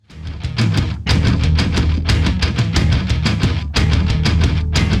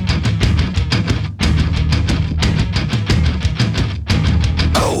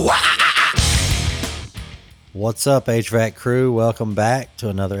What's up, HVAC crew? Welcome back to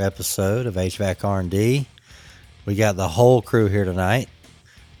another episode of HVAC R&D. We got the whole crew here tonight.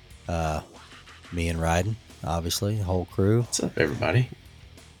 Me and Ryden, obviously, the whole crew. What's up, everybody?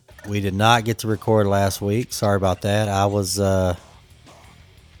 We did not get to record last week. Sorry about that. I was out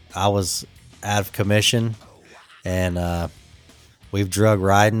of commission, and we've drug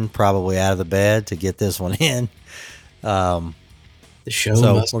Ryden probably out of the bed to get this one in. The show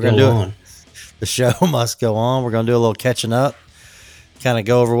must go on. The show must go on. We're going to do a little catching up, kind of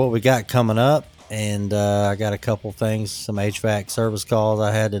go over what we got coming up. And I got a couple things, some HVAC service calls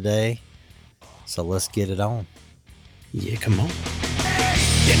I had today. So let's get it on. Yeah, come on.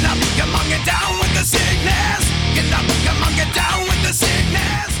 Get up, come on, get down with the sickness. Get up, come on, get down with the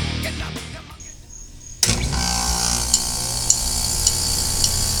sickness. Get up, come on,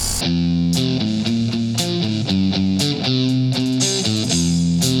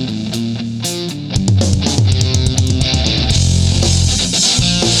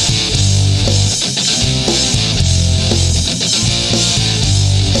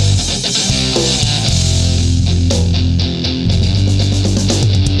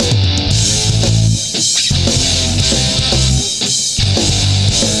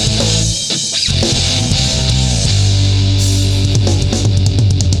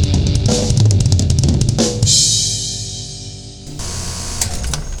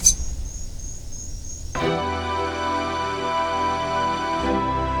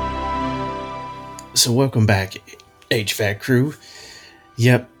 So welcome back, HVAC crew.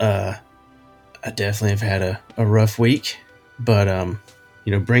 Yep, I definitely have had a rough week, but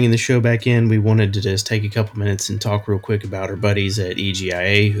bringing the show back in, we wanted to just take a couple minutes and talk real quick about our buddies at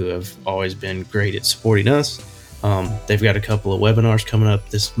EGIA, who have always been great at supporting us. They've got a couple of webinars coming up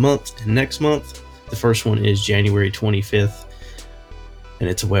this month and next month. The first one is January 25th, and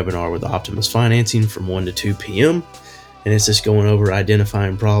it's a webinar with Optimus Financing from 1 to 2 p.m., and it's just going over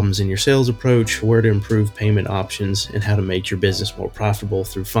identifying problems in your sales approach, where to improve payment options, and how to make your business more profitable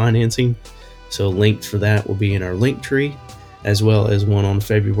through financing. So links for that will be in our link tree, as well as one on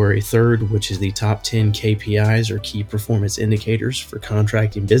February 3rd, which is the top 10 KPIs or key performance indicators for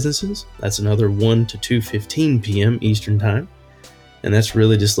contracting businesses. That's another 1 to 2:15 p.m. Eastern Time. And that's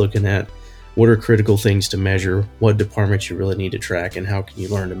really just looking at what are critical things to measure, what departments you really need to track, and how can you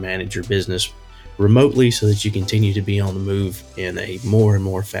learn to manage your business remotely so that you continue to be on the move in a more and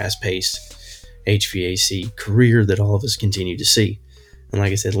more fast-paced HVAC career that all of us continue to see. And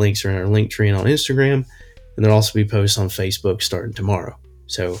like I said, links are in our link tree and on Instagram, and there'll also be posts on Facebook starting tomorrow.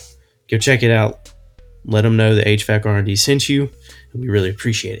 So go check it out. Let them know that HVAC R&D sent you, and we really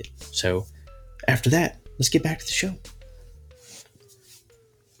appreciate it. So after that, let's get back to the show.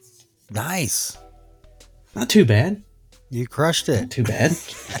 Nice. Not too bad. You crushed it. Not too bad.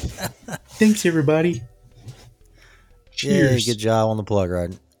 Thanks, everybody. Cheers. Yeah, good job on the plug,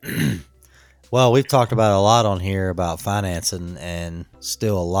 Ryden. Well, we've talked about a lot on here about financing, and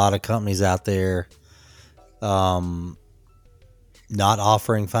still a lot of companies out there not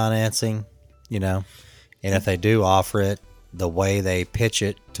offering financing, and if they do offer it, the way they pitch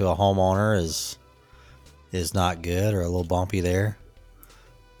it to a homeowner is not good, or a little bumpy there.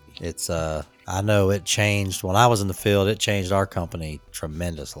 It's I know it changed when I was in the field. It changed our company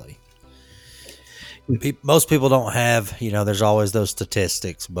tremendously. Most people don't have, there's always those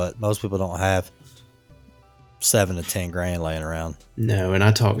statistics, but most people don't have $7 to $10 grand laying around. No, and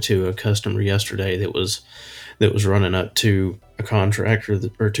I talked to a customer yesterday that was running up to a contractor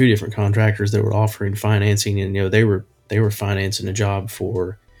or two different contractors that were offering financing, and they were financing a job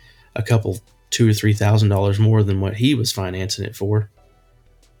for a couple $2,000 or $3,000 more than what he was financing it for.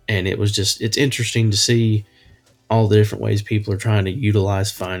 And it's interesting to see all the different ways people are trying to utilize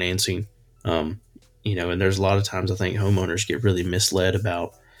financing. And there's a lot of times I think homeowners get really misled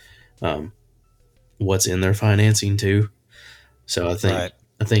about what's in their financing too. So I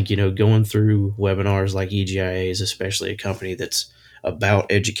think, going through webinars like EGIA is especially a company that's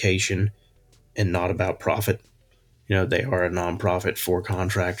about education and not about profit. They are a nonprofit for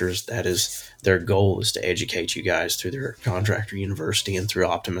contractors. That is their goal, is to educate you guys through their contractor university and through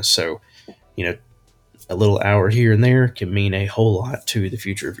Optimus. So, a little hour here and there can mean a whole lot to the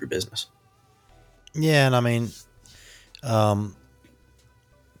future of your business. Yeah, and I mean, trying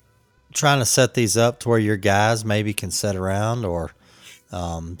to set these up to where your guys maybe can sit around or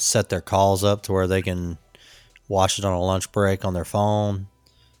set their calls up to where they can watch it on a lunch break on their phone.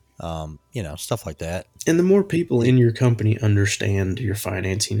 Stuff like that. And the more people in your company understand your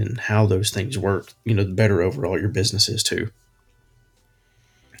financing and how those things work, the better overall your business is too.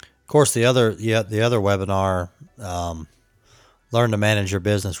 Of course, the other webinar, learn to manage your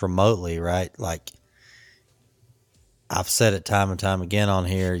business remotely, right? Like I've said it time and time again on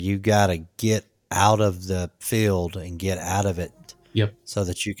here. You got to get out of the field and get out of it Yep. so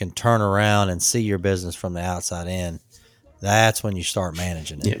that you can turn around and see your business from the outside in. That's when you start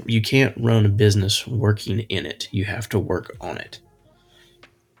managing it. Yeah, you can't run a business working in it. You have to work on it.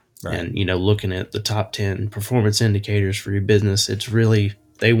 Right. And, looking at the top 10 performance indicators for your business, it's really,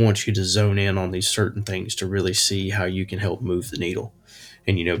 they want you to zone in on these certain things to really see how you can help move the needle.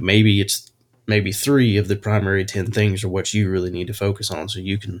 And, maybe 3 of the primary 10 things are what you really need to focus on. So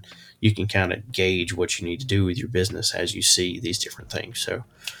you can kind of gauge what you need to do with your business as you see these different things. So,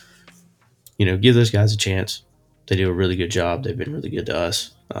 give those guys a chance. They do a really good job. They've been really good to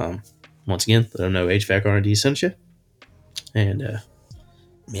us. Once again, let them know HVAC R&D sent you. And,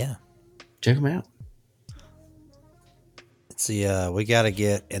 yeah, check them out. See, we got to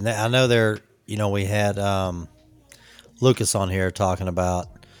get, and I know we had Lucas on here talking about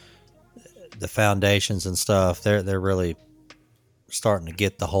the foundations and stuff. They're really starting to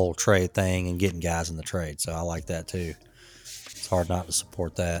get the whole trade thing and getting guys in the trade. So I like that too. It's hard not to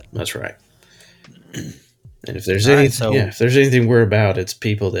support that. That's right. And if there's if there's anything we're about, it's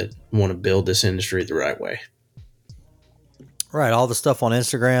people that want to build this industry the right way. Right. All the stuff on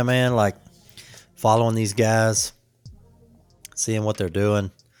Instagram, man, like following these guys, seeing what they're doing.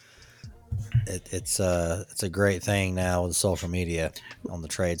 It's a great thing now with social media on the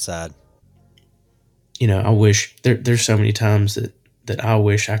trade side. I wish there's so many times that I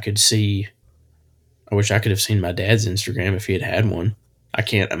wish I could see. I wish I could have seen my dad's Instagram if he had one. I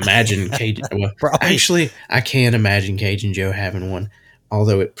can't imagine Cajun. Well, actually, I can't imagine Cajun Joe having one.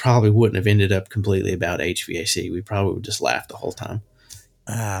 Although it probably wouldn't have ended up completely about HVAC. We probably would just laugh the whole time.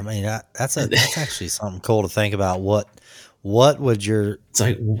 I mean, that's actually something cool to think about. What would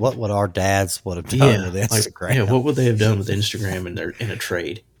what would our dads would have done with Instagram? What would they have done with Instagram in a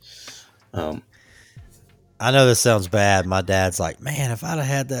trade? I know this sounds bad. My dad's like, man, if I'd have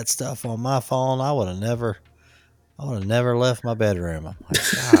had that stuff on my phone, I would have never left my bedroom. I'm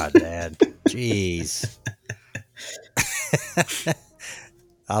like, God, Dad, jeez.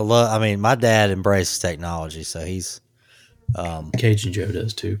 My dad embraces technology, so he's Cajun Joe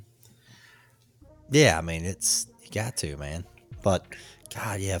does too. Yeah, I mean, you got to, man. But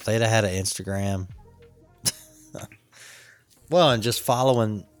God, yeah, if they'd have had an Instagram, well, and just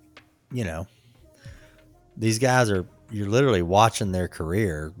following, these guys you're literally watching their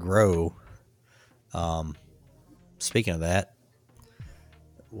career grow. Speaking of that,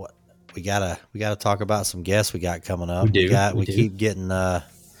 what we gotta talk about some guests we got coming up. We keep getting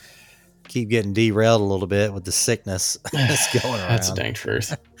derailed a little bit with the sickness that's going around. That's the dang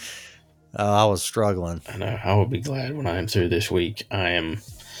truth. I was struggling. I know. I will be glad when I am through this week. I am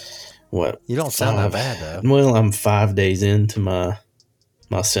what? You don't sound that bad though. Well, I'm 5 days into my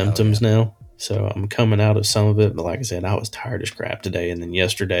symptoms now, so I'm coming out of some of it. But like I said, I was tired as crap today, and then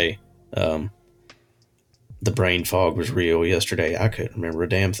yesterday, the brain fog was real. Yesterday, I couldn't remember a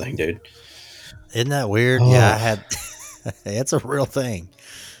damn thing, dude. Isn't that weird? Oh. Yeah, I had. It's a real thing.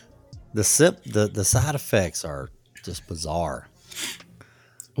 The side effects are just bizarre.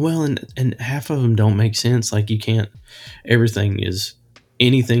 Well, and half of them don't make sense. Like, you can't.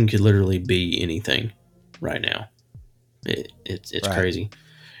 Anything could literally be anything right now. It's right. Crazy.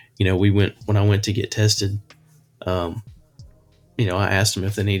 When I went to get tested, I asked them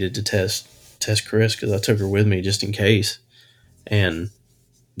if they needed to test Chris, because I took her with me just in case. And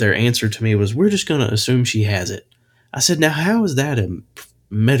their answer to me was, we're just going to assume she has it. I said, now, how is that a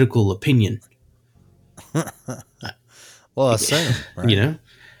medical opinion? Well, assume, right?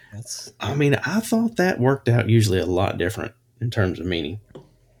 I thought that worked out usually a lot different in terms of meaning.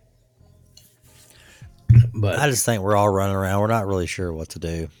 But I just think we're all running around. We're not really sure what to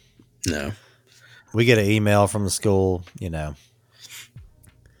do. No. We get an email from the school, your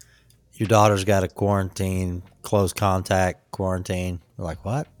daughter's got a close contact quarantine. We're like,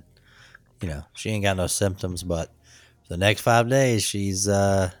 what? She ain't got no symptoms, but the next 5 days she's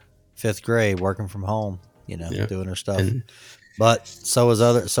 5th grade working from home, doing her stuff. But so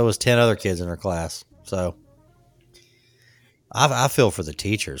was 10 other kids in her class. So I feel for the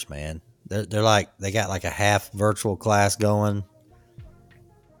teachers, man. They're like, they got like a half virtual class going,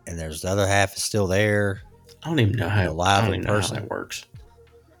 and there's the other half is still there. I don't even know how that works.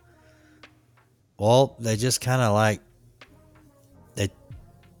 Well, they just kind of like,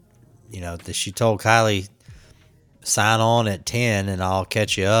 she told Kylie, sign on at 10 and I'll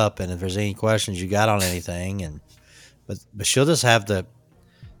catch you up. And if there's any questions you got on anything, but she'll just have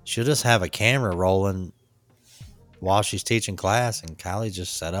a camera rolling while she's teaching class, and Kylie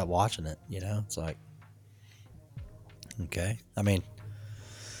just sat up watching it. It's like, okay. I mean,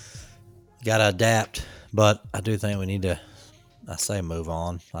 you got to adapt, But I do think we need to, I say move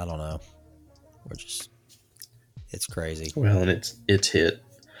on. I don't know. We're just, it's crazy. Well, and it's hit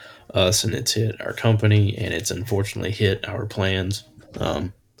us, and it's hit our company, and it's unfortunately hit our plans.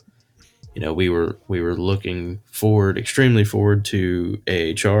 We were looking forward, extremely forward to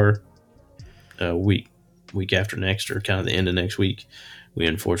AHR week after next, or kind of the end of next week. We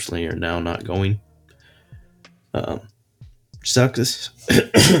unfortunately are now not going. Sucks,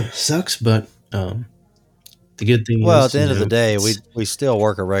 sucks, but the good thing Well, is, at the end of the day, we still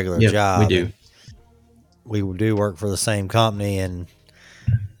work a regular job. We do. We do work for the same company, and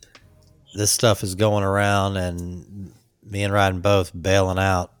this stuff is going around, and me and Ryden both bailing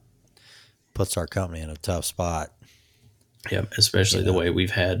out puts our company in a tough spot. Yeah, especially the way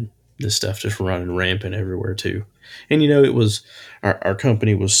we've had this stuff just running rampant everywhere too. And it was our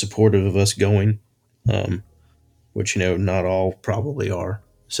company was supportive of us going, which not all probably are.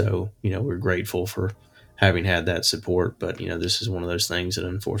 So we're grateful for having had that support. But this is one of those things that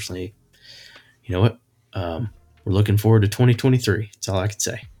unfortunately, we're looking forward to 2023. That's all I can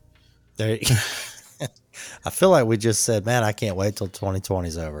say. There, I feel like we just said, man, I can't wait till 2020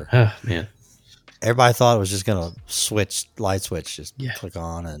 is over. Oh, man. Everybody thought it was just going to light switch, just click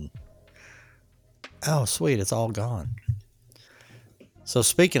on, and oh, sweet, it's all gone. So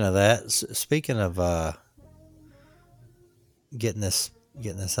speaking of that, speaking of getting this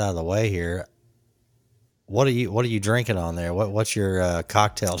out of the way here, what are you drinking on there? What's your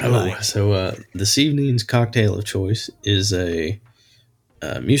cocktail tonight? Oh, so this evening's cocktail of choice is a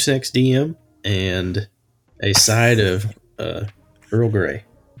Musex DM and a side of Earl Grey.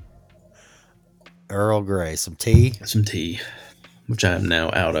 Earl Grey, some tea, which I am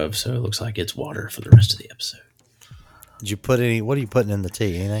now out of. So it looks like it's water for the rest of the episode. Did you put any? What are you putting in the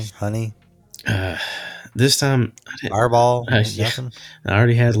tea? Anything? Honey? This time, Fireball? Nothing? I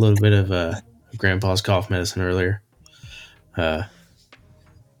already had a little bit of Grandpa's cough medicine earlier. That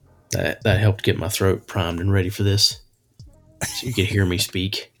helped get my throat primed and ready for this, so you could hear me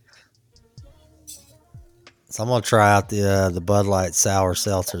speak. So I'm gonna try out the Bud Light sour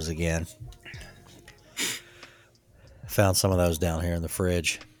seltzers again. Found some of those down here in the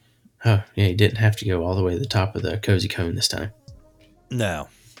fridge. Oh, yeah, you didn't have to go all the way to the top of the cozy cone this time. No,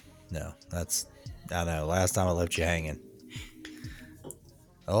 I know. Last time I left you hanging.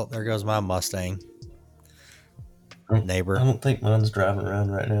 Oh, there goes my Mustang. Neighbor. I don't think mine's driving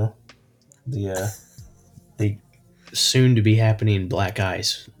around right now. The soon to be happening black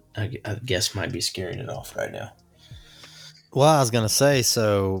ice, I guess, might be scaring it off right now. Well, I was gonna say,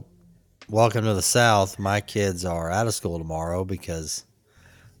 so welcome to the South. My kids are out of school tomorrow because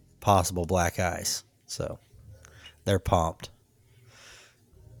possible black ice. So they're pumped.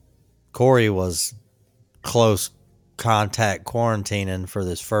 Corey was close contact quarantining for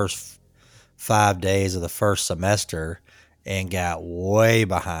this first 5 days of the first semester and got way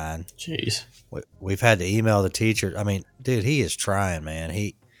behind. Jeez. We've had to email the teacher. I mean, dude, he is trying, man.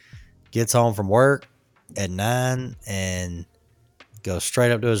 He gets home from work at 9 and goes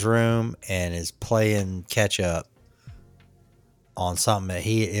straight up to his room and is playing catch up on something that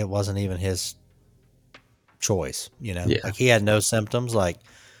it wasn't even his choice, Yeah. Like he had no symptoms. Like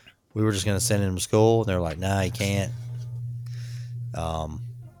we were just going to send him to school and they're like, nah, he can't.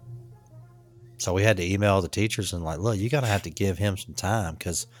 So we had to email the teachers and like, look, you got to have to give him some time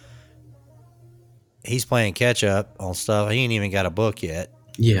because he's playing catch up on stuff. He ain't even got a book yet.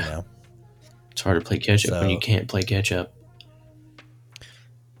 Yeah. It's hard to play catch up when you can't play catch up.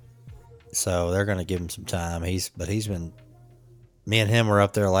 So they're going to give him some time. Me and him were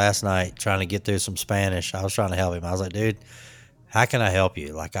up there last night trying to get through some Spanish. I was trying to help him. I was like, dude, how can I help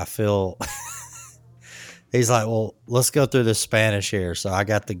you? Like, I feel, he's like, well, let's go through this Spanish here. So I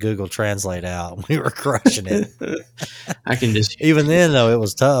got the Google Translate out. We were crushing it. I can just, even then though, it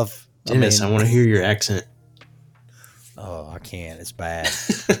was tough. Dennis, I want to hear your accent. Oh, I can't. It's bad.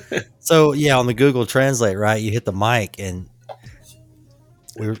 So yeah, on the Google Translate, right? You hit the mic and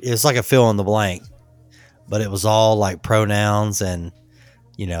it's like a fill in the blank, but it was all like pronouns and,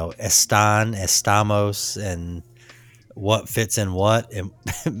 estamos and what fits in what. And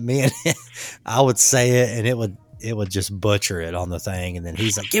me and I would say it and it would just butcher it on the thing. And then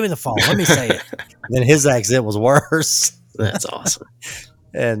he's like, give me the phone. Let me say it. And then his accent was worse. That's awesome.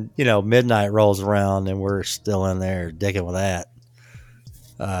 And, midnight rolls around and we're still in there dicking with that.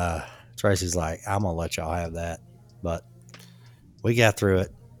 Tracy's like, I'm going to let y'all have that. But we got through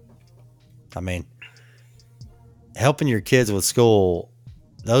it. I mean, helping your kids with school,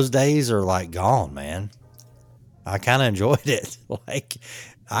 those days are like gone, man. I kind of enjoyed it. Like,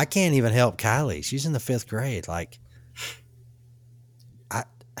 I can't even help Kylie. She's in the 5th grade. Like,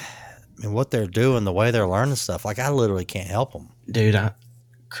 mean, what they're doing, the way they're learning stuff, like I literally can't help them. Dude,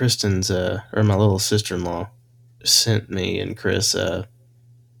 Kristen's or my little sister-in-law sent me and Chris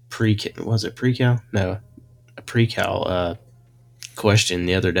pre-cal? No, a pre-cal question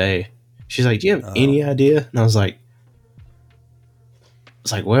the other day. She's like, "Do you have any idea?" And I was like,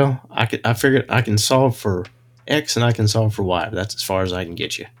 "Well, I figured I can solve for X and I can solve for Y, but that's as far as I can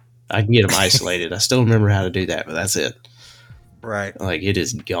get you. I can get them isolated. I still remember how to do that, but that's it. Right. Like it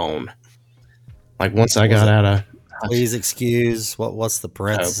is gone. Like once I got out of, please excuse what's the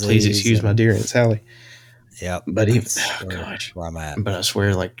parentheses? Please excuse my dear Aunt Sally. Yep. But even gosh, where I'm at. But I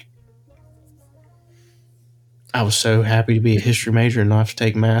swear, like I was so happy to be a history major and not have to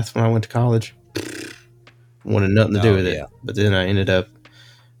take math when I went to college. Wanted nothing to do with it. But then I ended up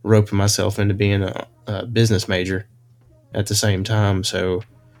roping myself into being a business major at the same time. So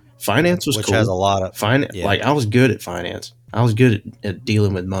finance was which cool. Has a lot of finance. Yeah. Like I was good at finance. I was good at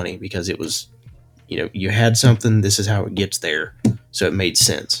dealing with money because it was, you had something. This is how it gets there, so it made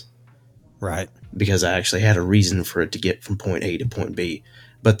sense. Right. Because I actually had a reason for it to get from point A to point B.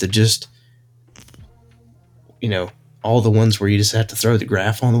 But all the ones where you just have to throw the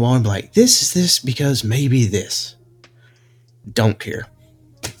graph on the wall and be like, this is this because maybe this. Don't care.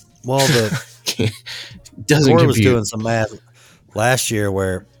 Well, doesn't Corey was doing some math last year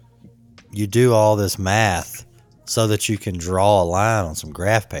where you do all this math so that you can draw a line on some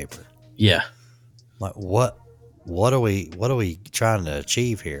graph paper. Yeah. Like what are we trying to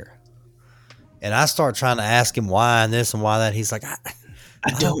achieve here? And I start trying to ask him why and this and why that. He's like, I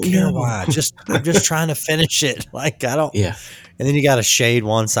don't care why. I'm just trying to finish it. Like I don't. Yeah. And then you got to shade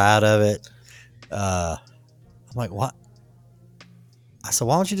one side of it. I'm like, what? I said,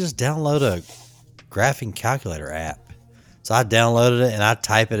 why don't you just download a graphing calculator app? So I downloaded it and I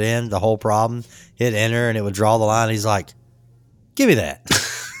type it in, the whole problem, hit enter, and it would draw the line. He's like, give me that.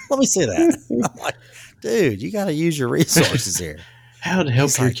 Let me see that. I'm like, dude, you got to use your resources here. How to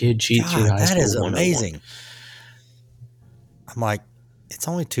help your kid cheat through high school. That is amazing. I'm like, it's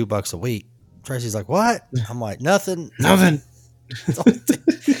only $2 a week. Tracy's like, what? I'm like, nothing. Nothing.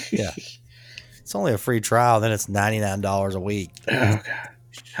 Yeah. It's only a free trial. Then it's $99 a week. Oh, God.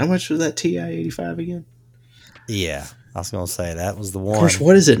 How much was that TI-85 again? Yeah. I was going to say that was the one. Of course,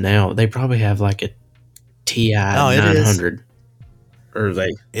 what is it now? They probably have like a TI 900. Or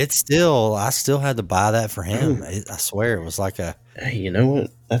they. It's still, I still had to buy that for him. I swear it was like a. Hey, you know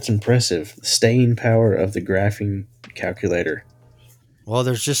what? That's impressive. The staying power of the graphing calculator. Well,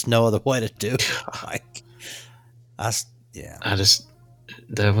 there's just no other way to do it. Like,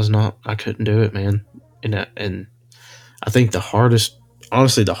 that was not, I couldn't do it, man. And I think the hardest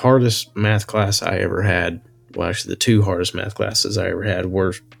math class I ever had, well, actually the two hardest math classes I ever had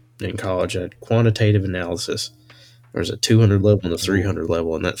were in college. I had quantitative analysis. There's a 200 level and a 300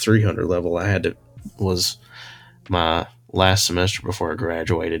 level, and that 300 level was my last semester before I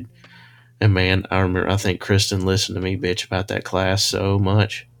graduated. And man, I think Kristen listened to me bitch about that class so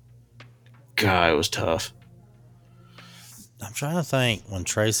much. God, it was tough. I'm trying to think when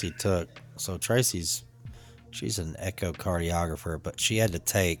Tracy took. So she's an echocardiographer, but she had to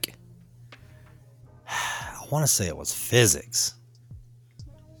take. I want to say it was physics,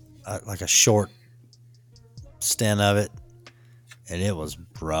 like a short stint of it, and it was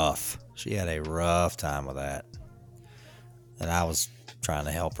rough. She had a rough time with that, and I was trying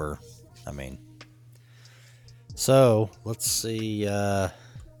to help her. I mean, so let's see. No,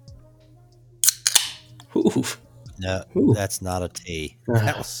 that's not a tea.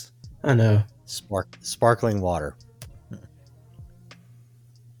 That was. I know. Sparkling water.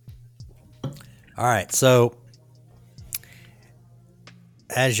 All right, so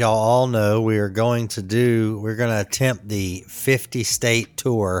as y'all all know, we're going to attempt the 50 state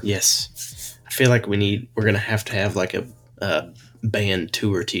tour. Yes. I feel like we're going to have like a band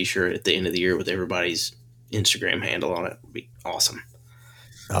tour t-shirt at the end of the year with everybody's Instagram handle on it. Would be awesome.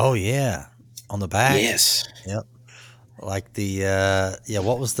 Oh yeah. On the back? Yes. Yep. Like the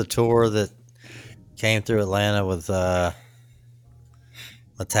what was the tour that came through Atlanta with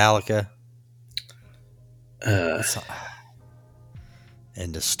Metallica?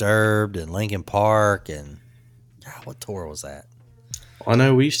 And Disturbed and Linkin Park and God, what tour was that? Well, I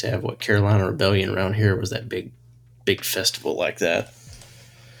know we used to have Carolina Rebellion around here was that big festival like that.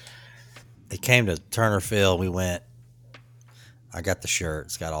 They came to Turner Field. We went. I got the shirt.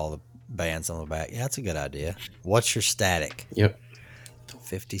 It's got all the bands on the back. Yeah, that's a good idea. What's your static? Yep.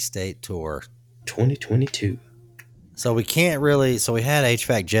 50 state tour 2022. So we can't really. So we had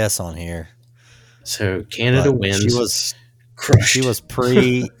HVAC Jess on here. So Canada wins. She was crushed. She was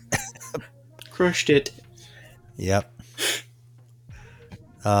pre. Crushed it. Yep.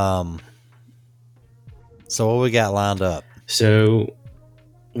 So what we got lined up? So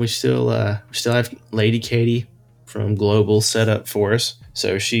we still have Lady Katie from Global set up for us.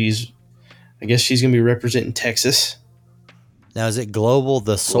 So I guess she's gonna be representing Texas. Now, is it Global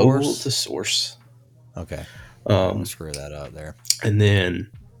the Global Source? the Source. Okay. I'm Um, gonna screw that up there. and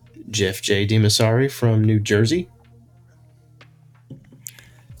then Jeff J. DiMassari from New Jersey.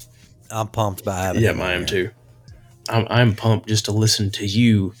 I'm pumped about having Yeah, him I on am here. too. I'm pumped just to listen to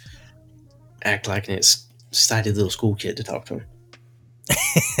you act like an excited little school kid to talk to him.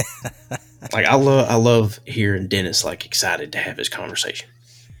 Like I love hearing Dennis like excited to have his conversation.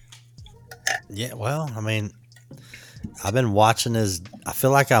 Yeah, well, I mean, I've been watching I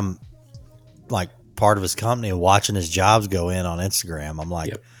feel like I'm like part of his company and watching his jobs go in on Instagram. I'm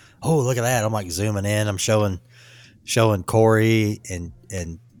like, Yep. oh, look at that. I'm like zooming in. I'm showing Corey and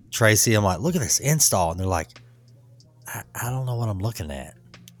Tracy. I'm like, look at this install. And they're like, I don't know what I'm looking at.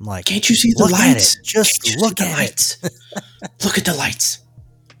 I'm like, Can't you see the look at lights? it. Just Can't you look see the at lights? Look at the lights.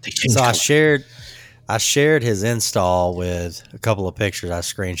 They changed So color. I shared his install with a couple of pictures. I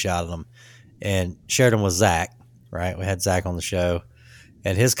screenshotted them and shared them with Zach. Right, we had Zach on the show,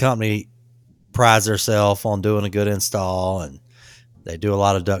 and his company prides themselves on doing a good install, and they do a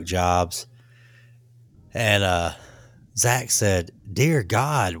lot of duct jobs. And Zach said, "Dear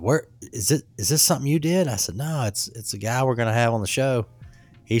God, where is it? Is this something you did?" I said, "No, it's a guy we're gonna have on the show."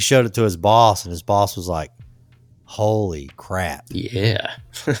 He showed it to his boss, and his boss was like, "Holy crap!" Yeah.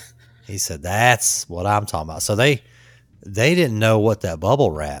 He said, "That's what I'm talking about." So they didn't know what that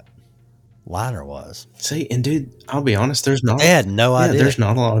bubble wrap liner was. See, and dude, I'll be honest, there's not They had no idea. there's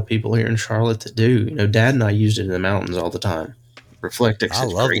not a lot of people here in Charlotte that do. You know, Dad and I used it in the mountains all the time. Reflectix I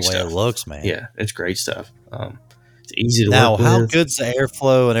is love the great way stuff. it looks, man. Yeah, it's great stuff. It's easy to Now, work how with. good's the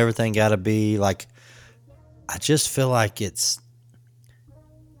airflow and everything got to be? Like, I just feel like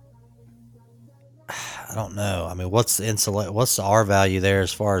I don't know. I mean, what's the R value there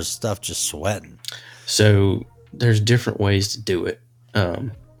as far as stuff just sweating? So there's different ways to do it.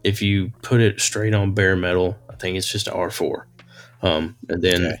 If you put it straight on bare metal, I think it's just R4. And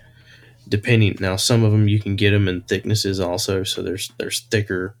then Okay. depending, now some of them you can get them in thicknesses also. So there's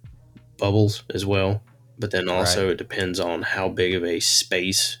thicker bubbles as well. But then also it depends on how big of a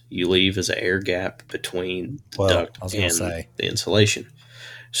space you leave as an air gap between the duct I was gonna and say. the insulation.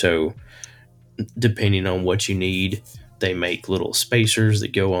 So depending on what you need, they make little spacers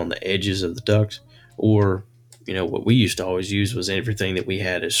that go on the edges of the duct, or what we used to always use was everything that we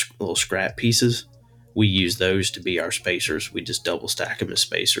had as little scrap pieces. We use those to be our spacers. We just double stack them as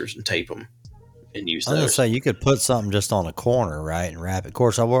spacers and tape them and use I was gonna those. say you could put something just on a corner, right, and wrap it. Of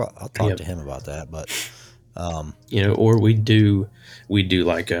course, I'll talk Yep. to him about that, but Or we do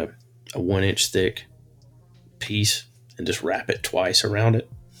like a 1 inch thick piece and just wrap it twice around it.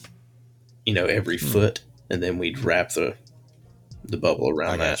 Every foot, and then we'd wrap the bubble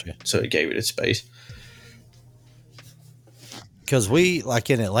around I got that, you. so it gave it its space. because we like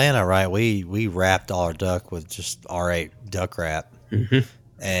in Atlanta, right? We wrapped all our duct with just R8 duct wrap,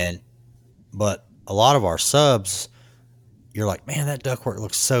 Mm-hmm. but a lot of our subs, you're like, man, that ductwork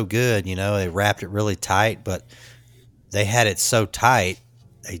looks so good. They wrapped it really tight, but they had it so tight,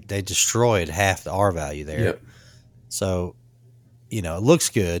 they destroyed half the R value there. Yep. So, it looks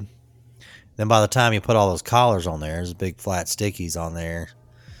good. Then by the time you put all those collars on there, there's big flat stickies on there.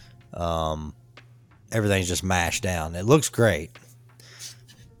 Everything's just mashed down. It looks great,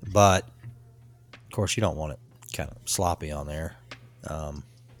 but of course you don't want it kind of sloppy on there.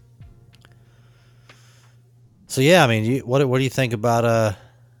 So yeah, I mean, what do you think about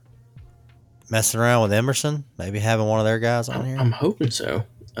messing around with Emerson? Maybe having one of their guys on here. I'm hoping so.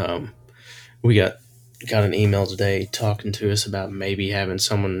 We got an email today talking to us about maybe having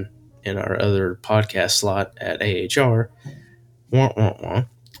someone in our other podcast slot at AHR. Wah, wah,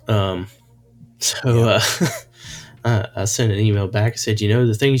 wah. I sent an email back and said,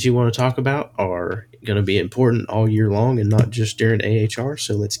 the things you want to talk about are going to be important all year long and not just during AHR.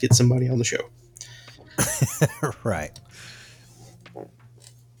 So let's get somebody on the show. Right.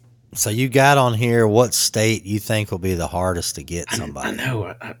 So you got on here what state you think will be the hardest to get somebody? I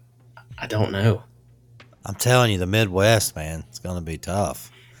know. I don't know. I'm telling you, the Midwest, man, it's going to be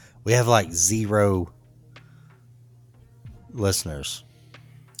tough. We have like 0 listeners.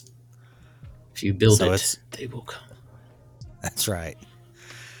 If you build So it, they will come. That's right.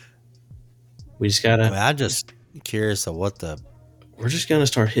 We just gotta. I'm just curious of what the We're just gonna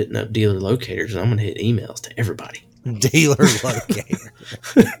start hitting up dealer locators, and I'm gonna hit emails to everybody. dealer locator.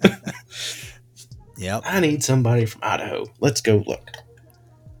 Yep. I need somebody from Idaho. Let's go look.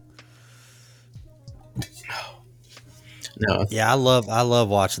 No, Yeah, I love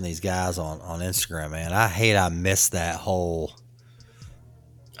watching these guys on Instagram, man. I missed that whole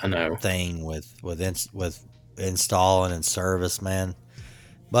I know. thing with installing and service, man.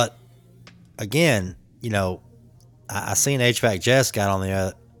 But again, I seen HVAC Jess got on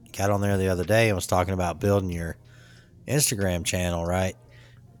there the other day and was talking about building your Instagram channel, right?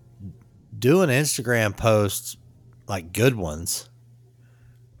 Doing Instagram posts, like good ones,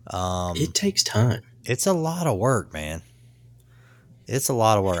 It takes time. it's a lot of work, man. It's a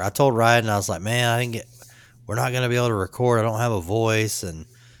lot of work. I told Ryan, I was like, man, we're not going to be able to record. I don't have a voice. And,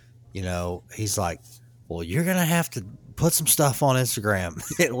 he's like, well, you're going to have to put some stuff on Instagram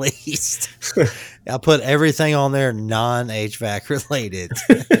at least. I put everything on there non-HVAC related.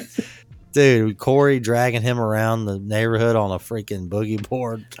 Dude, Corey dragging him around the neighborhood on a freaking boogie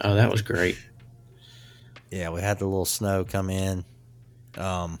board. Oh, that was great. Yeah, we had the little snow come in,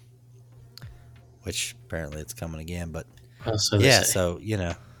 which apparently it's coming again. But So they yeah, say. so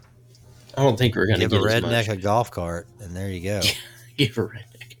I don't think we're going to give a get as redneck much. a golf cart, and there you go. Give a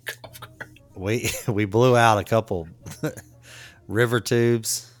redneck a golf cart. We blew out a couple river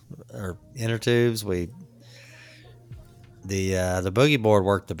tubes or inner tubes. The boogie board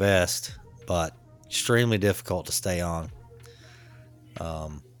worked the best, but extremely difficult to stay on.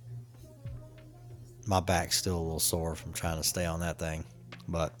 My back's still a little sore from trying to stay on that thing,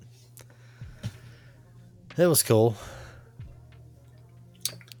 but it was cool.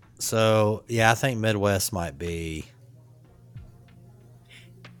 So yeah, I think Midwest might be.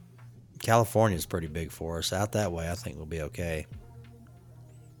 California's pretty big for us. Out that way, I think we'll be okay.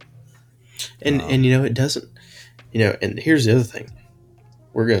 And it doesn't, and here's the other thing.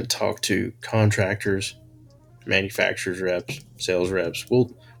 We're going to talk to contractors, manufacturers reps, sales reps.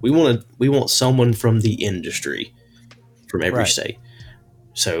 We want someone from the industry from every Right. state.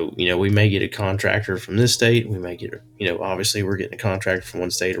 So, we may get a contractor from this state. We may get, obviously we're getting a contractor from one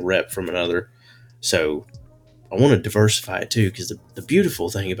state, a rep from another. So I want to diversify it too, because the beautiful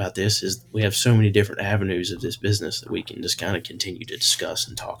thing about this is we have so many different avenues of this business that we can just kind of continue to discuss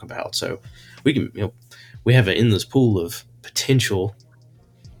and talk about. So we can, we have an endless pool of potential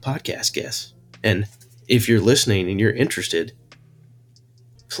podcast guests. And if you're listening and you're interested,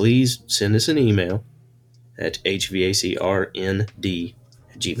 please send us an email at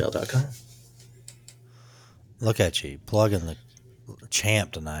hvacrnd@gmail.com. Look at you plugging the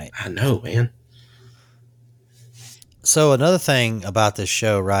champ tonight. I know, man. So another thing about this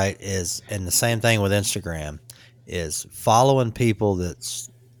show, right, is, and the same thing with Instagram, is following people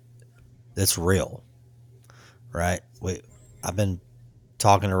that's real, right? I've been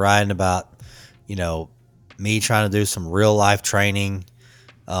talking to Ryan about, me trying to do some real life training,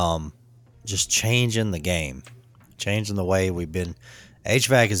 just changing the game, changing the way we've been.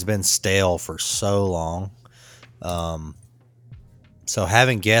 HVAC has been stale for so long. So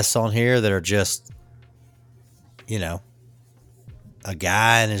having guests on here that are just, a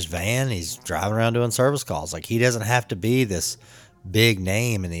guy in his van, he's driving around doing service calls. Like, he doesn't have to be this big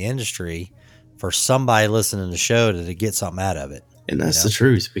name in the industry for somebody listening to the show to get something out of it. And that's the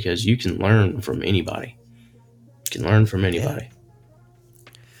truth, because you can learn from anybody. You can learn from anybody.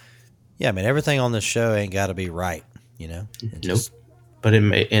 Yeah, I mean, everything on this show ain't got to be right, Nope. But it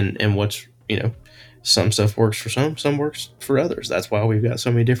may, and what's, some stuff works for some works for others. That's why we've got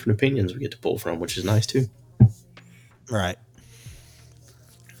so many different opinions we get to pull from, which is nice too. Right.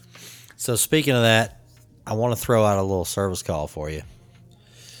 So speaking of that, I want to throw out a little service call for you.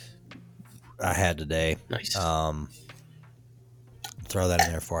 I had today. Nice. Throw that in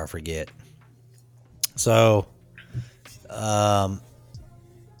there before I forget. So, had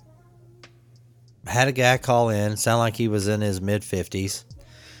a guy call in. Sound like he was in his mid 50s.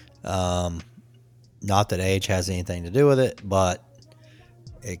 Not that age has anything to do with it, but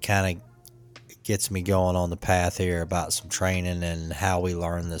it kind of gets me going on the path here about some training and how we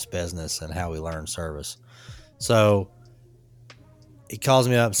learn this business and how we learn service. So he calls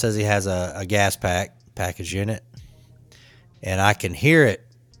me up and says he has a gas package unit, and I can hear it.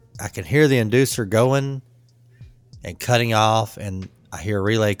 I can hear the inducer going and cutting off, and I hear a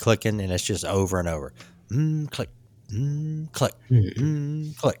relay clicking, and it's just over and over. Click, click,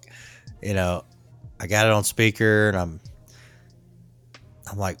 click. I got it on speaker, and I'm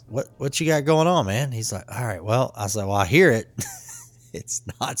like, what you got going on, man? He's like, all right, well, I was like, well, I hear it. It's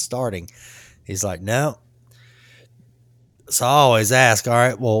not starting. He's like, no. So I always ask, all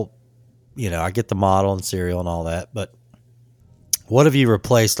right, well, I get the model and serial and all that, but what have you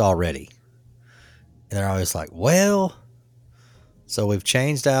replaced already? And they're always like, well, so we've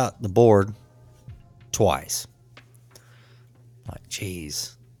changed out the board twice. I'm like,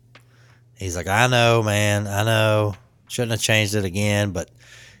 geez. He's like, I know, man, I know. Shouldn't have changed it again, but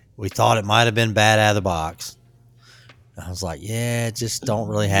we thought it might have been bad out of the box. I was like, yeah, it just don't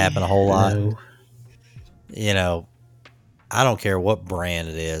really happen a whole lot. No. You know, I don't care what brand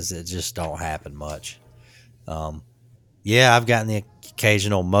it is. It just don't happen much. Yeah, I've gotten the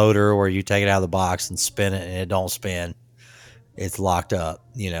occasional motor where you take it out of the box and spin it and it don't spin. It's locked up.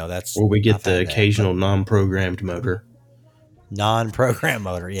 You know, that's Or we get I've the had that, occasional non-programmed motor. but non-program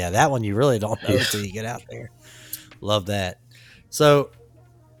motor. Yeah, that one you really don't know until you get out there. Love that. So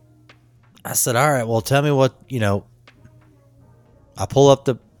I said, all right, well, tell me what, you know, I pull up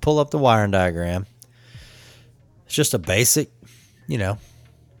the wiring diagram. It's just a basic, you know,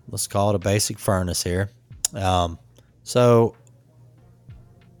 let's call it a basic furnace here. So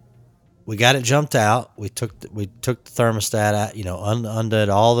we got it jumped out. We took the thermostat out, you know, undid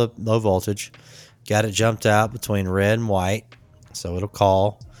all the low voltage, got it jumped out between red and white, so it'll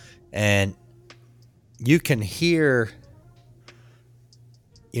call, and you can hear.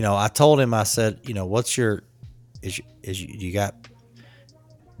 You know, I told him, I said, you know, what's your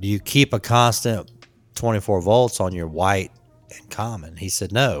do you keep a constant 24 volts on your white and common? He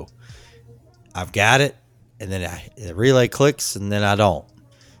said, no, I've got it. And then the relay clicks and then I don't.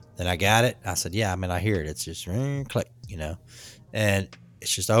 Then I got it. I said, yeah, I mean, I hear it. It's just click, you know, and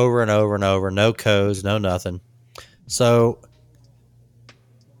it's just over and over and over. No codes, no nothing. So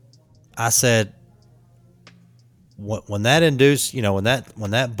I said, when that induce, you know, when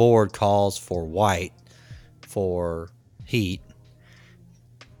that board calls for white for heat,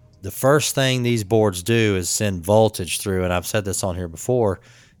 the first thing these boards do is send voltage through. And I've said this on here before,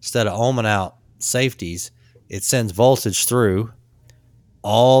 instead of ohming out safeties, it sends voltage through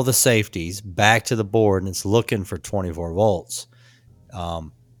all the safeties back to the board, and it's looking for 24 volts.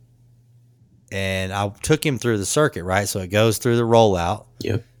 And I took him through the circuit, right? So it goes through the rollout.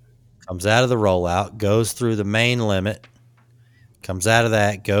 Yep. Comes out of the rollout, goes through the main limit, comes out of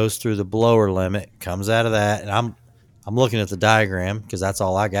that, goes through the blower limit, comes out of that, and I'm looking at the diagram because that's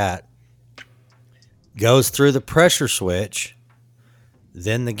all I got. Goes through the pressure switch,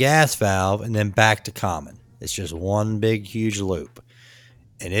 then the gas valve, and then back to common. It's just one big, huge loop.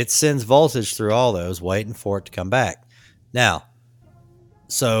 And it sends voltage through all those, waiting for it to come back. Now,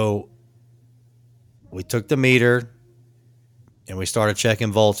 so we took the meter and we started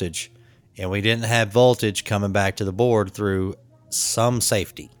checking voltage, and we didn't have voltage coming back to the board through some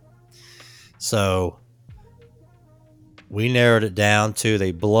safety. So we narrowed it down to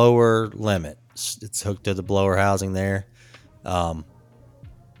the blower limit. It's hooked to the blower housing there.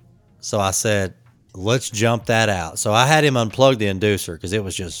 So I said, let's jump that out. So I had him unplug the inducer because it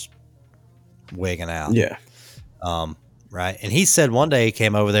was just wigging out. Yeah. Right. And he said one day he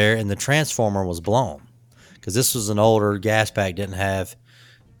came over there and the transformer was blown because this was an older gas pack, didn't have,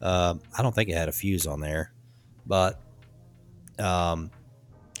 I don't think it had a fuse on there, but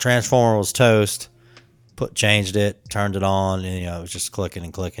transformer was toast. Changed it, turned it on, and it was just clicking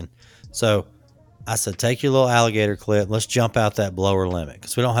and clicking. So I said, take your little alligator clip, let's jump out that blower limit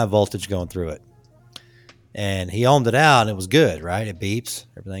because we don't have voltage going through it. And he ohmed it out, and it was good, right? It beeps,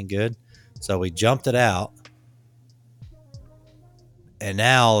 everything good. So we jumped it out, and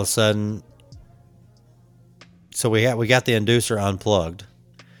now all of a sudden, so we got the inducer unplugged,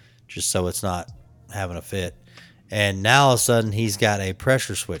 just so it's not having a fit. And now all of a sudden, he's got a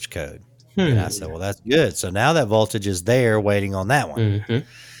pressure switch code. And I said, well, that's good. So now that voltage is there waiting on that one.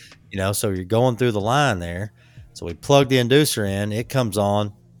 Mm-hmm. So you're going through the line there. So we plug the inducer in, it comes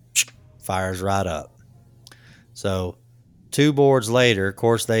on, fires right up. So 2 boards later, of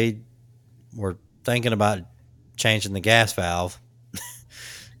course, they were thinking about changing the gas valve.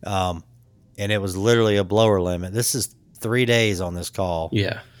 And it was literally a blower limit. This is 3 days on this call.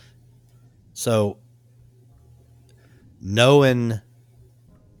 Yeah. So knowing,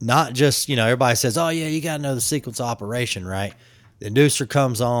 not just, everybody says, oh yeah, you got to know the sequence of operation, right? The inducer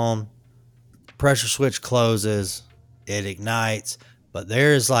comes on, pressure switch closes, it ignites, but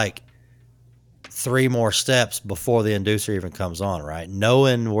there's like 3 more steps before the inducer even comes on, right?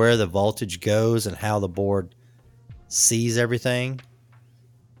 Knowing where the voltage goes and how the board sees everything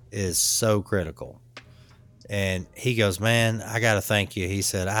is so critical. And he goes, man, I got to thank you. He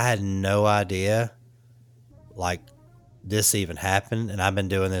said, I had no idea like this even happened, and I've been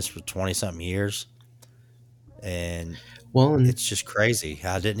doing this for 20 something years, and it's just crazy.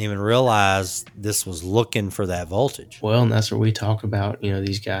 I didn't even realize this was looking for that voltage. Well, and that's where we talk about,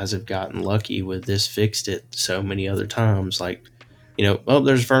 these guys have gotten lucky with this, fixed it so many other times. Like, oh,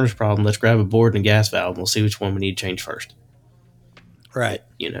 there's a furnace problem. Let's grab a board and a gas valve, and we'll see which one we need to change first. Right.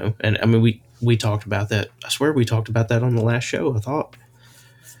 And I mean, we talked about that. I swear we talked about that on the last show, I thought.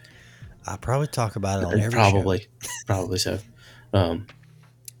 I probably talk about it on every show. Probably so.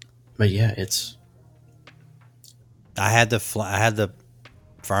 But yeah, it's I had the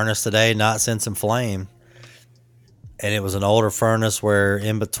furnace today not sensing flame, and it was an older furnace where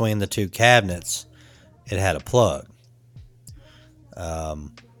in between the two cabinets it had a plug.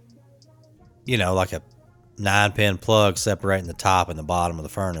 Like a 9-pin plug separating the top and the bottom of the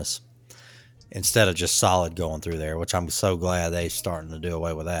furnace instead of just solid going through there, which I'm so glad they starting to do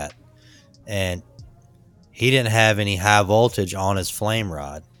away with that. And he didn't have any high voltage on his flame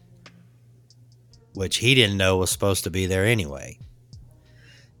rod, which he didn't know was supposed to be there anyway.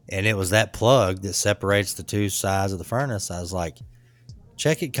 And it was that plug that separates the two sides of the furnace. I was like,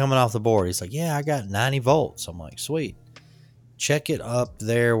 check it coming off the board. He's like, yeah, I got 90 volts. I'm like, sweet. Check it up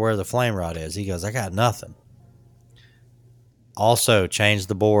there where the flame rod is. He goes, I got nothing. Also changed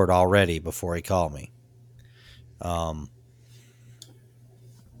the board already before he called me.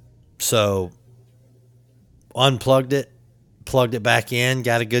 So unplugged it, plugged it back in,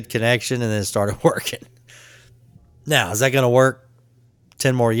 got a good connection, and then it started working. Now, is that going to work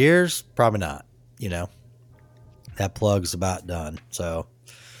 10 more years? Probably not. That plug's about done. So,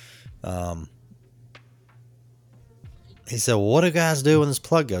 he said, well, what do guys do when this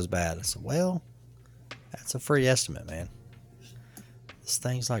plug goes bad? I said, well, that's a free estimate, man. This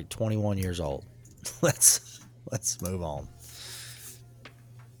thing's like 21 years old. Let's move on.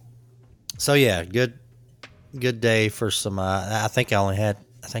 So yeah, good day for some. I think I only had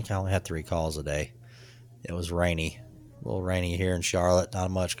 3 calls a day. It was rainy, a little rainy here in Charlotte.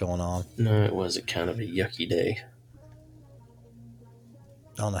 Not much going on. No, it was kind of a yucky day.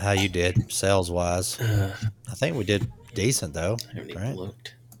 I don't know how you did sales wise. I think we did decent though. I haven't even right?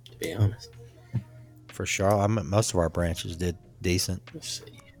 looked, to be honest. For Charlotte, most of our branches did decent. Let's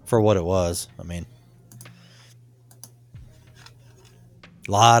see. For what it was. I mean,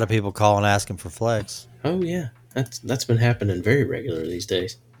 a lot of people calling asking for flex. Oh yeah, that's been happening very regular these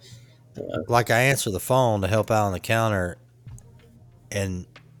days. Like I answer the phone to help out on the counter, and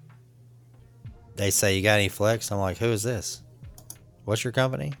they say, "You got any flex?" I'm like, "Who is this? What's your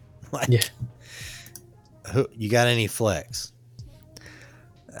company?" Like, Yeah. Who you got any flex?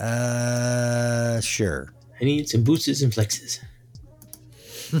 Sure. I need some boosters and flexes.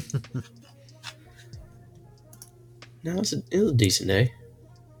 No, it was a decent day.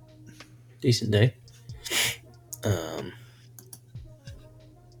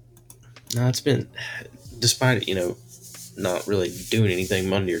 No, it's been, despite it, not really doing anything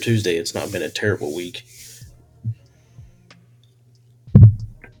Monday or Tuesday, it's not been a terrible week.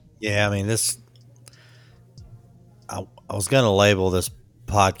 Yeah, I mean this. I was gonna label this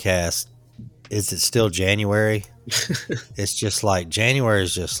podcast. Is it still January? It's just like January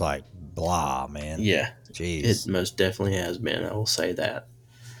is just like blah, man. Yeah, jeez. it most definitely has been. I will say that.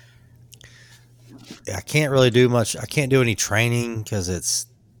 I can't really do much. I can't do any training because it's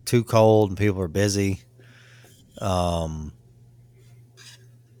too cold and people are busy. I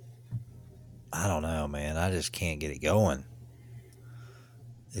don't know, man. I just can't get it going.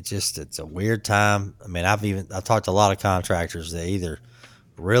 It's a weird time. I mean, I've talked to a lot of contractors that either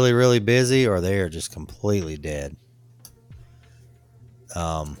really, really busy or they are just completely dead.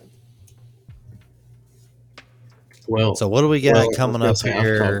 Well, so what do we got coming up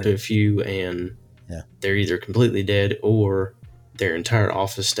here? I've talked to a few, and they're either completely dead or their entire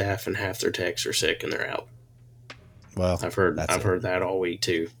office staff and half their techs are sick and they're out. Well, I've heard that all week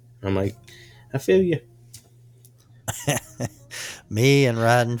too. I'm like, I feel you. Me and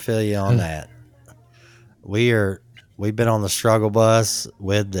Ryden feel you on that. We've been on the struggle bus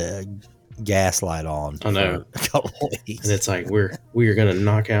with the gas light on. I know. For a couple weeks. And it's like we are going to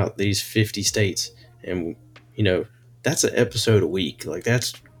knock out these 50 states, and that's an episode a week. Like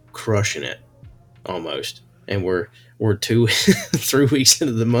that's crushing it almost. And we're 3 weeks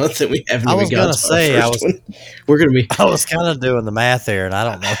into the month, and we haven't even got to our first one. We're going to be. I was kind of doing the math there, and I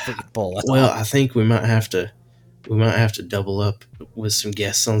don't know if we can pull it. Well, I think we might have to double up with some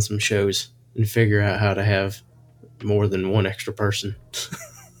guests on some shows and figure out how to have more than one extra person.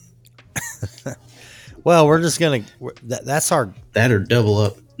 Well, we're just gonna. That's our. That or double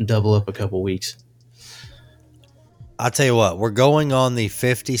up a couple weeks. I'll tell you what. We're going on the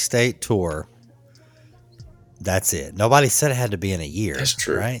 50 state tour. That's it. Nobody said it had to be in a year. That's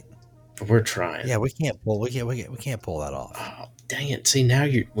true, right? But we're trying. Yeah, we can't pull that off. Oh, dang it! See, now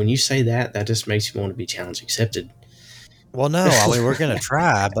when you say that just makes you want to be challenge accepted. Well, no, I mean we're gonna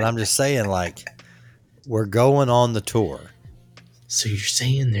try, but I'm just saying, like, we're going on the tour. So you're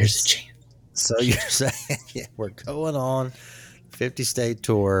saying there's a chance? So you're saying we're going on 50 state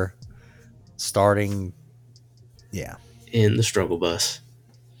tour, starting, in the struggle bus.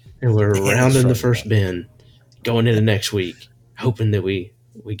 And we're Yeah, rounding the that's first right. bend, going into next week, hoping that we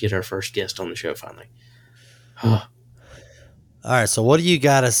get our first guest on the show finally. All right. So, what do you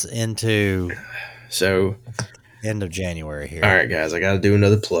got us into So, end of January all here? right, guys, I got to do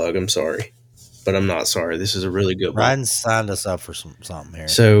another plug. I'm sorry, but I'm not sorry. This is a really good one. Ryan signed us up for something here.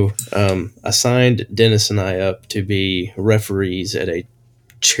 So, I signed Dennis and I up to be referees at a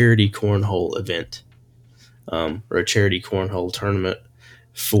charity cornhole event, or a charity cornhole tournament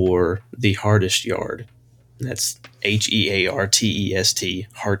for the Hardest Yard. That's HEARTEST,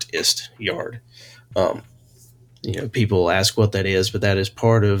 Heartist Yard. People ask what that is, but that is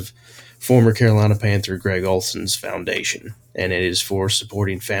part of former Carolina Panther Greg Olson's foundation, and it is for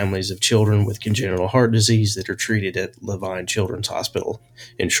supporting families of children with congenital heart disease that are treated at Levine Children's Hospital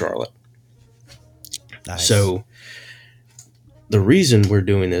in Charlotte. Nice. So the reason we're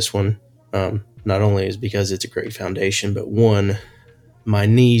doing this one, not only is because it's a great foundation, but one, my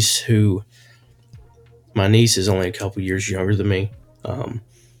niece is only a couple years younger than me.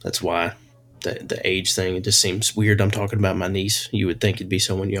 That's why the age thing, it just seems weird. I'm talking about my niece. You would think it'd be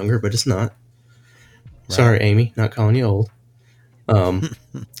someone younger, but it's not. Right. Sorry, Amy, not calling you old.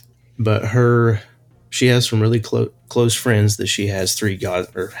 But she has some really close friends that she has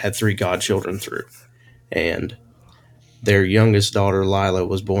had three godchildren through, and their youngest daughter Lila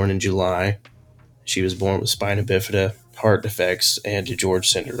was born in July. She was born with spina bifida, heart defects, and DiGeorge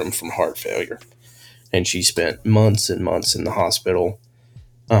syndrome from heart failure, and she spent months and months in the hospital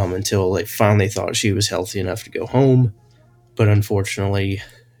until they finally thought she was healthy enough to go home. But unfortunately,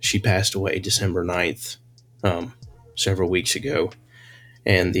 she passed away December 9th, several weeks ago.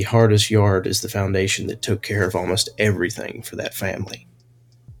 And the Hardest Yard is the foundation that took care of almost everything for that family.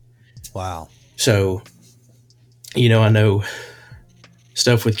 Wow. So, I know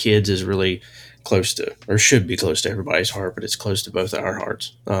stuff with kids is really close to, or should be close to everybody's heart, but it's close to both our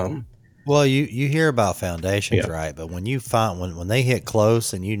hearts. Well, you hear about foundations, Yeah. right? But when you find when they hit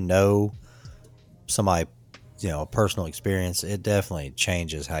close and somebody, a personal experience, it definitely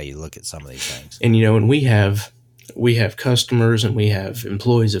changes how you look at some of these things. And and we have customers and we have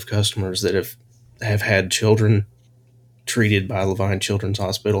employees of customers that have had children treated by Levine Children's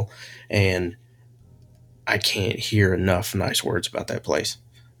Hospital, and I can't hear enough nice words about that place.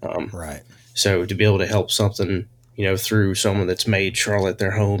 Right. So to be able to help something, through someone that's made Charlotte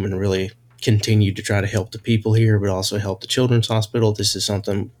their home and really continue to try to help the people here, but also help the Children's Hospital, this is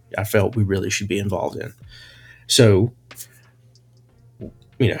something I felt we really should be involved in. So,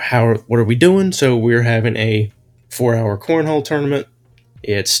 what are we doing? So we're having a 4-hour cornhole tournament.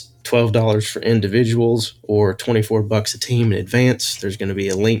 It's $12 for individuals or $24 a team in advance. There's going to be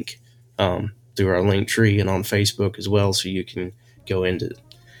a link through our link tree and on Facebook as well, so you can go in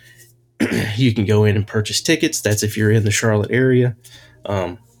and purchase tickets. That's if you're in the Charlotte area.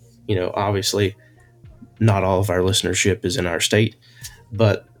 Obviously, not all of our listenership is in our state,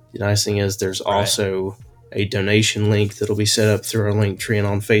 but the nice thing is there's also a donation link that'll be set up through our link tree and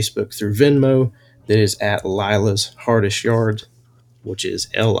on Facebook through Venmo that is at Lila's Hardest Yard, which is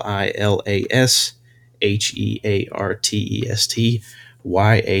LILAS HEARTEST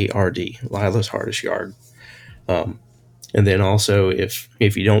YARD, Lila's Hardest Yard. And then also, if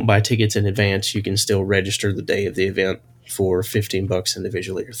you don't buy tickets in advance, you can still register the day of the event for $15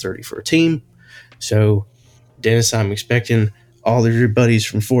 individually or $30 for a team. So, Dennis, I'm expecting all of your buddies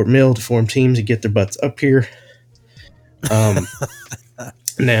from Fort Mill to form teams and get their butts up here. Now,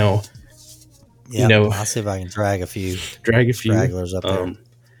 I'll see if I can drag a few stragglers up there.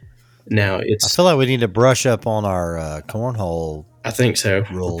 Now I feel like we need to brush up on our cornhole. I think so.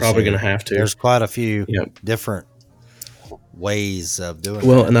 Rules We're probably here. going to have to. There's quite a few Yep. different ways of doing.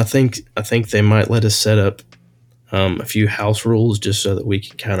 Well, that. and I think they might let us set up a few house rules just so that we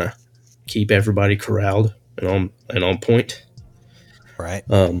can kind of keep everybody corralled and on point. Right.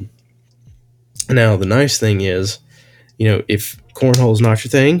 Now the nice thing is, if cornhole is not your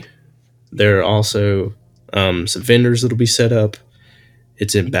thing, there are also some vendors that'll be set up.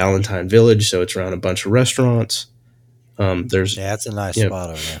 It's in Ballantyne Village, so it's around a bunch of restaurants. It's a nice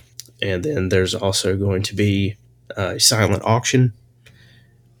spot over there. And then there's also going to be a silent auction.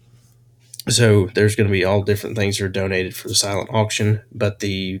 So there's going to be all different things that are donated for the silent auction. But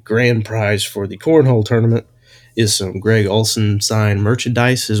the grand prize for the cornhole tournament is some Greg Olson signed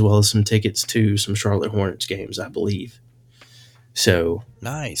merchandise, as well as some tickets to some Charlotte Hornets games, I believe. So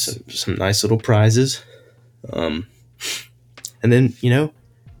nice, some nice little prizes. And then, you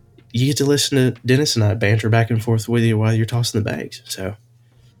get to listen to Dennis and I banter back and forth with you while you're tossing the bags. So,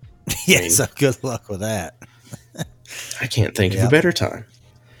 so good luck with that. I can't think of a better time.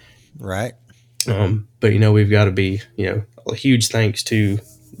 Right. But, we've got to be, a huge thanks to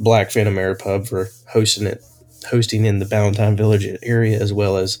Blackfin Ameripub for hosting in the Ballantyne Village area, as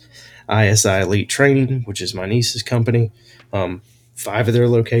well as ISI Elite Training, which is my niece's company. 5 of their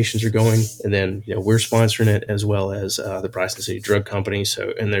locations are going, and then we're sponsoring it, as well as the Bryson City Drug Company.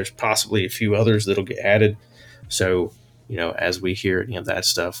 So, and there's possibly a few others that'll get added. So, as we hear any of that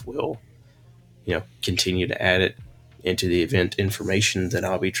stuff, we'll continue to add it into the event information that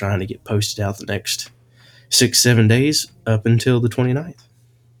I'll be trying to get posted out the next 6-7 days up until the 29th.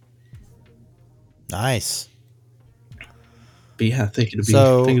 Nice. But yeah, I think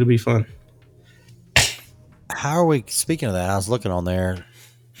it'll be fun. How are we, speaking of that, I was looking on there,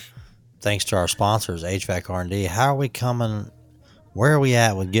 thanks to our sponsors, HVAC R&D, how are we coming, where are we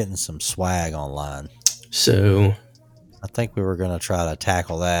at with getting some swag online? So I think we were going to try to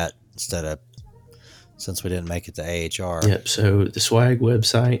tackle that since we didn't make it to AHR. Yep, so the swag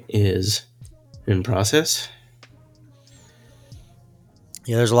website is in process.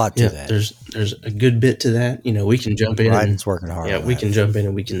 Yeah, there's a lot to that. There's a good bit to that. We can jump in. Ryden's working hard. Yeah, we can jump in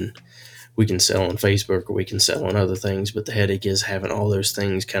and we can sell on Facebook, or we can sell on other things. But the headache is having all those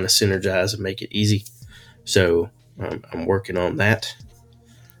things kind of synergize and make it easy. So I'm working on that.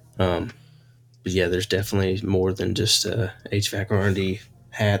 But yeah, there's definitely more than just HVAC R&D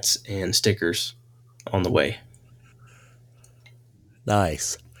hats and stickers on the way.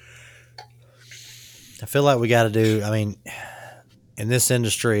 Nice. I feel like we got to do, in this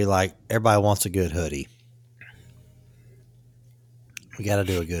industry, like, everybody wants a good hoodie. We got to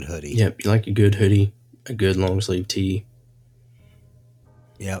do a good hoodie. Yep, you like a good hoodie, a good long sleeve tee.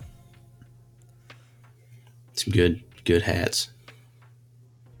 Yep. Some good hats.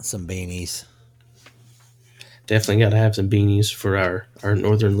 Some beanies. Definitely got to have some beanies for our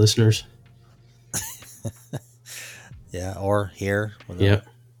northern listeners. Yeah, or here. Yep.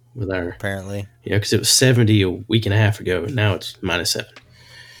 With our, apparently. Yeah, because it was 70 a week and a half ago, and now it's -7.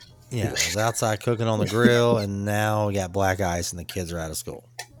 Yeah, I was outside cooking on the grill, and now we got black ice, and the kids are out of school.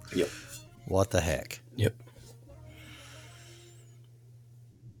 Yep. What the heck? Yep.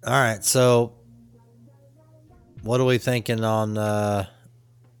 All right, so what are we thinking on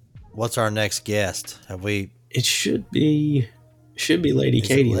what's our next guest? It should be Lady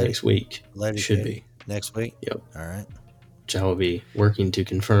Katie next week. Lady should Katie. be next week? Yep. All right. Which I will be working to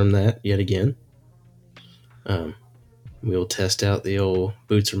confirm that yet again. We'll test out the old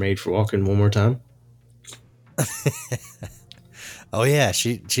boots are made for walking one more time. Oh yeah,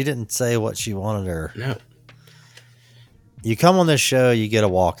 she didn't say what she wanted her. No. You come on this show, you get a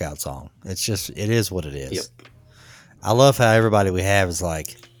walkout song. It is what it is. Yep. I love how everybody we have is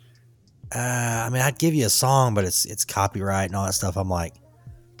like, I'd give you a song, but it's copyright and all that stuff. I'm like,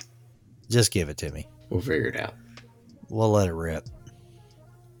 just give it to me. We'll figure it out. We'll let it rip.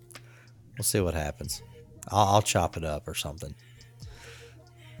 We'll see what happens. I'll chop it up or something.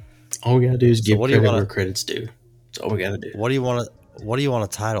 All we gotta do is give credit where credit's due. That's all we gotta do. What do you want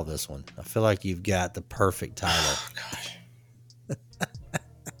to title this one? I feel like you've got the perfect title.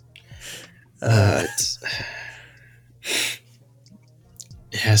 Oh, gosh.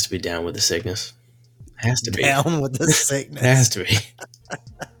 It has to be Down with the Sickness. Has to be Down with the Sickness. It has to be,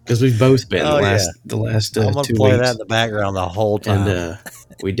 because we've both been the last 2 weeks. I'm gonna play that in the background the whole time. And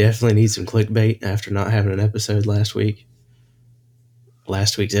we definitely need some clickbait after not having an episode last week.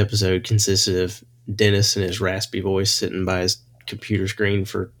 Last week's episode consisted of Dennis and his raspy voice sitting by his computer screen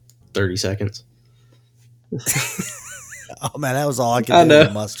for 30 seconds. Oh man, that was all I could do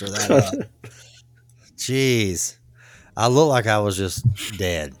to muster that up. Jeez. I looked like I was just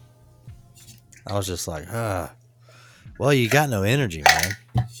dead. I was just like, well, you got no energy, man.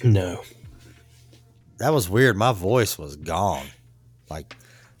 No. That was weird. My voice was gone. Like,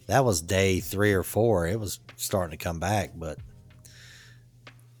 that was day 3 or 4. It was starting to come back, but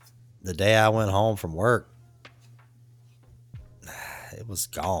the day I went home from work, it was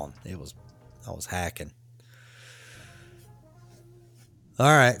gone. I was hacking. All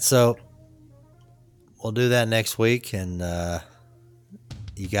right, so we'll do that next week, and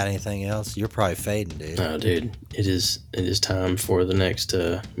you got anything else? You're probably fading, dude. Oh, dude, it is time for the next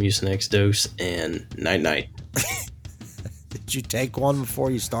Mucinex dose and night. Did you take one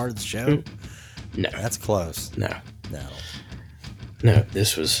before you started the show? No, that's close. No.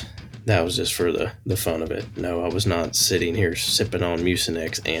 That was just for the fun of it. No, I was not sitting here sipping on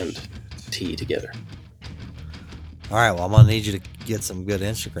Mucinex and tea together. All right, well, I'm gonna need you to get some good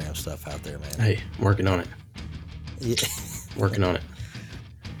Instagram stuff out there, man. Hey, I'm working on it. Yeah. Working on it.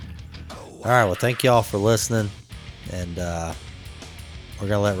 All right, well, thank y'all for listening, and we're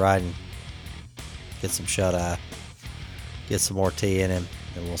gonna let Ryden get some shut eye, get some more tea in him,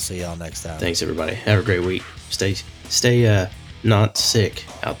 and we'll see y'all next time. Thanks, everybody. Have a great week. Stay not sick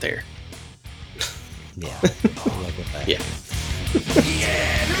out there. Yeah. I'll look at that. Yeah.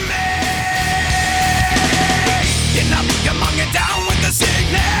 Get up, come on, get down